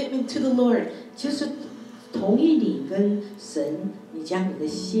heart commitment to the Lord. 就是同一你跟神，你将你的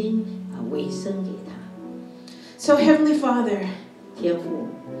心委身给他。So Heavenly Father, 天父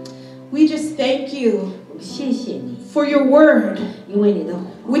we just thank you 我们谢谢你 for your word, 因为你的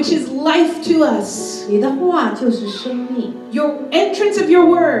which is life to us. 你的话就是生命， Your entrance of your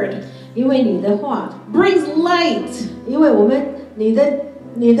word 因为你的话 brings light. 因为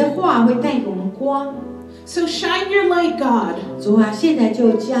你的话会带给我们光。 So shine your light, God, 主啊，现在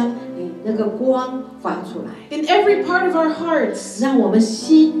就将你那个光发出来， in every part of our hearts, 让我们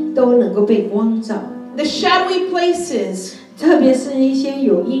心都能够被光照， the shadowy places 特别是一些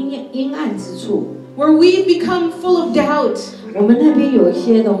有阴暗之处， where we become full of doubt 我们那边有一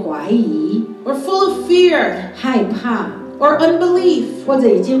些的怀疑、 or full of fear 害怕， or unbelief. 或者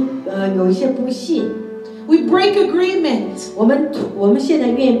已经有一些不信。 We break agreement 我们现在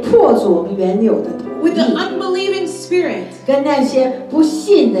愿意破除我们原有的同 with the 意， unbelieving spirit. 跟那些不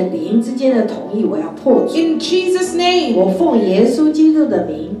信的灵之间的同意，我要破除。 In Jesus' name, 我奉耶稣基督的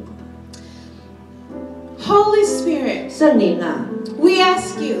名， Holy Spirit, 圣灵啊， we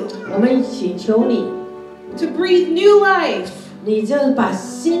ask you 我们请求你， to breathe new life 你就是把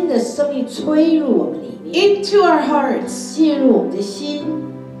新的生命吹入我们里面， into our hearts. 进入我们的心，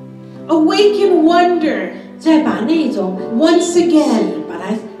 Awaken wonder 再把那种 once again.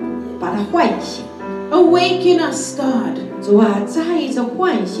 把它唤醒。 Awaken us, God, 主啊，再一次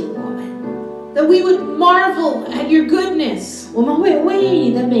唤醒我们， that we would marvel at your goodness. 我们会为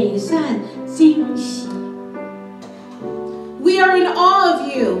你的美善惊喜， We are in awe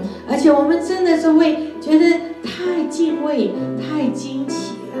of you. 而且我们真的是会觉得太敬畏、太惊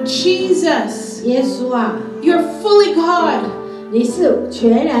奇了。 Jesus, 耶稣啊， you're fully God, 你是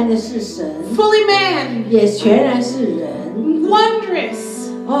全然的是神， fully man, 也全然是人。 wondrous.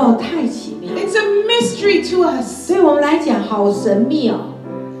 哦，太奇妙！ It's a mystery to us. 对我们来讲，好神秘哦。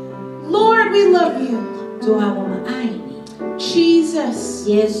 Lord, we love you. 主啊，我们爱你， Jesus,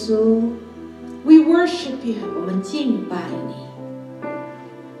 耶稣， we worship you. 我们敬拜你。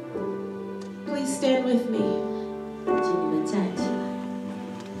 Please stand with me. 请你们站起来。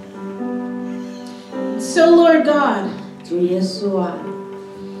 So, Lord God, 主耶稣啊，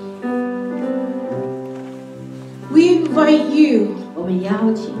 we invite you 我们邀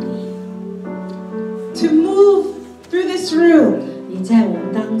请你， to move through this room, 你在我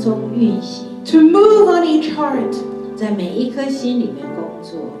们当中运行， to move on each heart, 在每一颗心里面工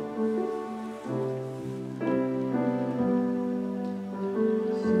作。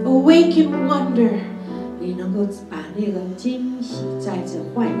 awaken wonder, 你能够把那个惊喜再次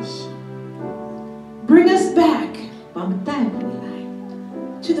唤醒， bring us back 把我们带回来，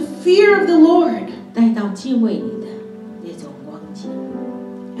 to the fear of the Lord 带到敬畏你的那种光景，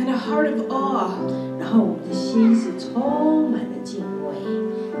 and a heart of awe 然后我们的心是充满了敬畏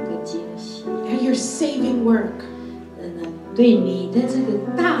跟惊喜， at your saving work. 对你的这个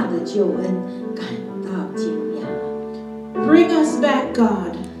大的救恩感到惊讶。 Bring us back,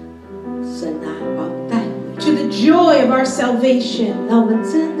 God, 神啊，把我们带回 to 来， the joy of our salvation, 让我们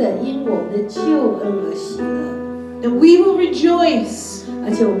真的因我们的救恩而喜乐， that we will rejoice 而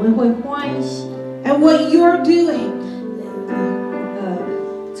且我们会欢喜。 at what you're doing.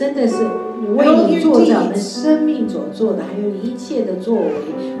 真的是为你做在我们生命所做的，还有你一切的作为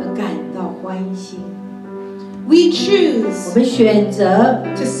而感到欢欣。 We choose 我们选择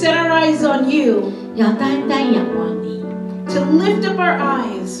to set our eyes on you, 要单单仰望你， to lift up our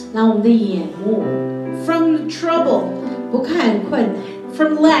eyes 让我们的眼目 from the trouble, 不看困难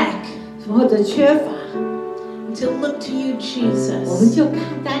from lack, 或者缺乏， to look to you, 我们 Jesus, 就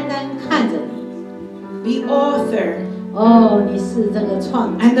单单看着你。 the author 哦，你是这个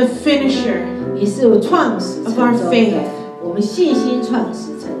创始， and the finisher 你是创始 of 成 our 终 faith. 的，我们信心创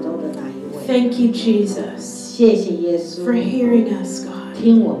始成终的那一位。 Thank you, Jesus, 谢谢耶稣 for hearing us, God.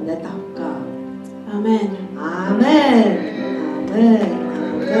 听我们的祷告。 Amen. 阿门，阿门，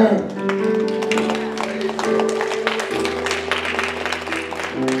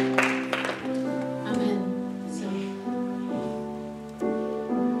阿门。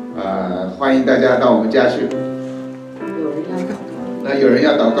欢迎大家到我们家去。有人要祷告。那有人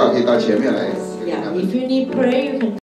要祷告，可以到前面来。Yeah, if you need prayer, you can